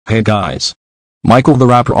Hey guys. Michael the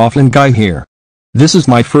Rapper Offline Guy here. This is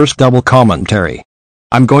my first double commentary.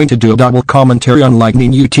 I'm going to do a double commentary on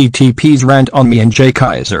Lightning UTTP's rant on me and Jay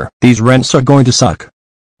Kaiser. These rants are going to suck.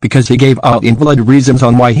 Because he gave out invalid reasons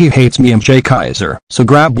on why he hates me and Jay Kaiser. So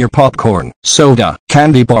grab your popcorn, soda,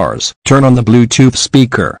 candy bars, turn on the Bluetooth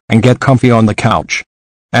speaker, and get comfy on the couch.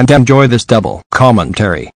 And enjoy this double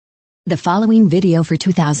commentary. The following video for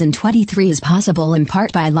 2023 is possible in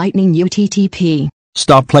part by Lightning UTTP.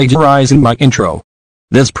 Stop plagiarizing my intro.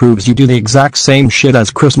 This proves you do the exact same shit as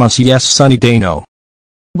Christmas yes sunny day no.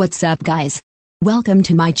 What's up guys? Welcome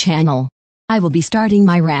to my channel. I will be starting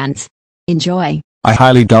my rants. Enjoy. I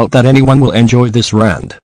highly doubt that anyone will enjoy this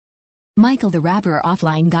rant. Michael the Rapper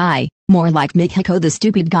Offline Guy, more like Mexico the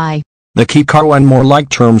stupid guy. The Kiko and more like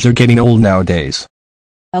terms are getting old nowadays.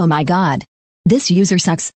 Oh my god. This user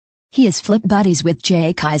sucks. He is flip buddies with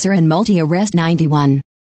Jay Kaiser and multi-arrest 91.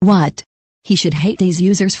 What? He should hate these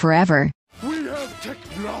users forever. We have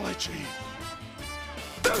technology.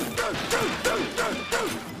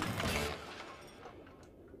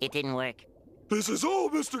 It didn't work. This is all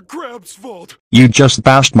Mr. Krabs' fault. You just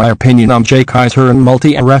bashed my opinion on Jay Kaiser and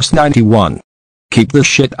multi-arrest 91. Keep this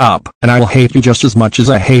shit up, and I'll hate you just as much as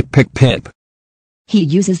I hate Pick Pip. He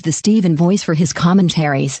uses the Steven voice for his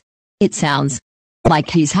commentaries. It sounds like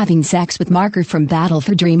he's having sex with Marker from Battle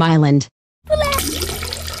for Dream Island.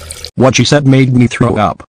 What you said made me throw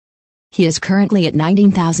up. He is currently at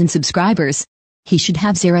 19,000 subscribers. He should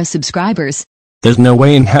have 0 subscribers. There's no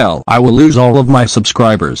way in hell I will lose all of my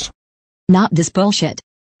subscribers. Not this bullshit.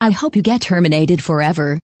 I hope you get terminated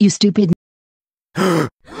forever, you stupid.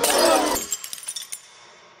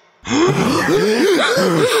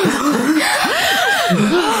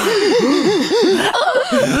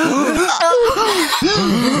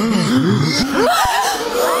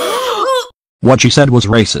 What you said was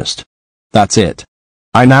racist. That's it.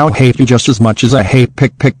 I now hate you just as much as I hate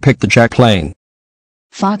Pick the jet plane.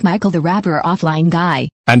 Fuck Michael the Rapper Offline Guy.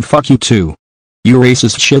 And fuck you too. You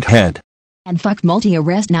racist shithead. And fuck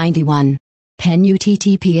multi-arrest 91. Pen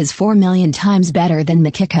UTTP is 4 million times better than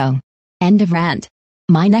Mexico. End of rant.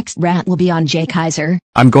 My next rant will be on Jay Kaiser.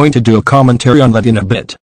 I'm going to do a commentary on that in a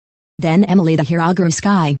bit. Then Emily the Hiraguru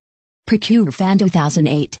Sky. Procure Fan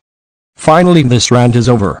 2008. Finally this rant is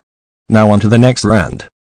over. Now on to the next rant.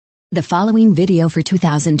 The following video for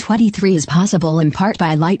 2023 is possible in part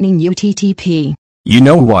by Lightning UTTP. You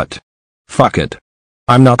know what? Fuck it.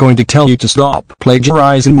 I'm not going to tell you to stop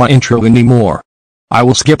plagiarizing my intro anymore. I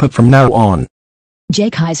will skip it from now on. Jay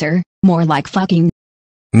Kaiser, more like fucking.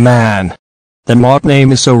 Man. The mod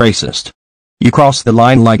name is so racist. You crossed the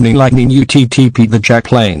line Lightning UTTP the jet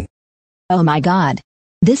plane. Oh my god.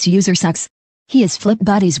 This user sucks. He is flip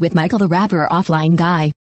buddies with Michael the Rapper Offline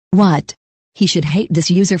Guy. What? He should hate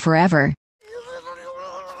this user forever.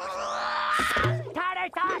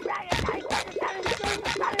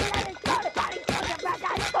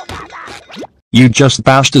 You just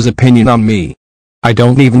bashed his opinion on me. I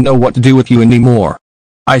don't even know what to do with you anymore.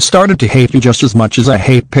 I started to hate you just as much as I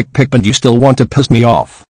hate Pick and you still want to piss me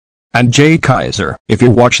off. And Jay Kaiser, if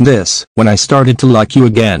you're watching this, when I started to like you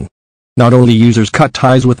again. Not only users cut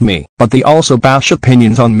ties with me, but they also bash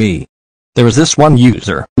opinions on me. There is this one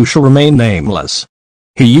user, who shall remain nameless.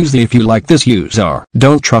 He used the if you like this user,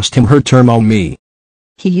 don't trust him her term on me.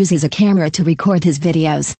 He uses a camera to record his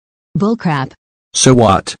videos. Bullcrap. So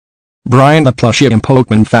what? Brian the plushie and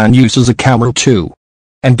Pokemon fan uses a camera too.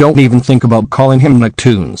 And don't even think about calling him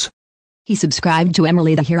Nicktoons. He subscribed to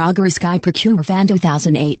Emily the Hiraguru Sky Procure Fan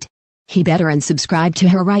 2008. He better unsubscribe to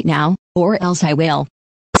her right now, or else I will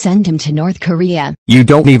send him to North Korea. You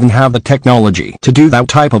don't even have the technology to do that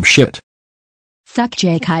type of shit. Fuck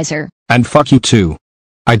Jay Kaiser. And fuck you too.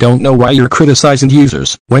 I don't know why you're criticizing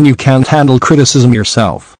users, when you can't handle criticism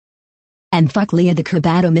yourself. And fuck Leah the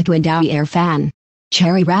Krabato Mitwindow Air fan.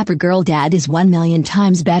 Cherry Rapper Girl Dad is 1 million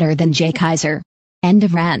times better than Jay Kaiser. End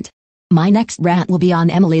of rant. My next rant will be on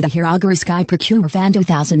Emily the Hiraguru Sky Procure Fan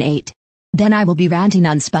 2008. Then I will be ranting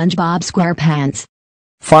on SpongeBob SquarePants.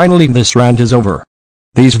 Finally this rant is over.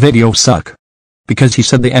 These videos suck. Because he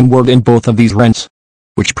said the N-word in both of these rants.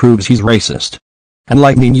 Which proves he's racist. And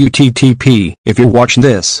Lightning UTTP, if you're watching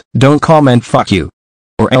this, don't comment fuck you.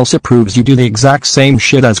 Or else it proves you do the exact same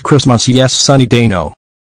shit as Christmas yes sunny day no.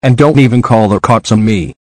 And don't even call the cops on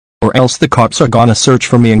me. Or else the cops are gonna search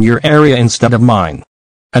for me in your area instead of mine.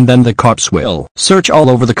 And then the cops will search all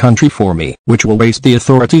over the country for me, which will waste the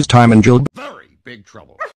authorities' time and you'll Very big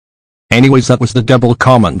trouble. Anyways, that was the double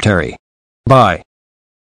commentary. Bye.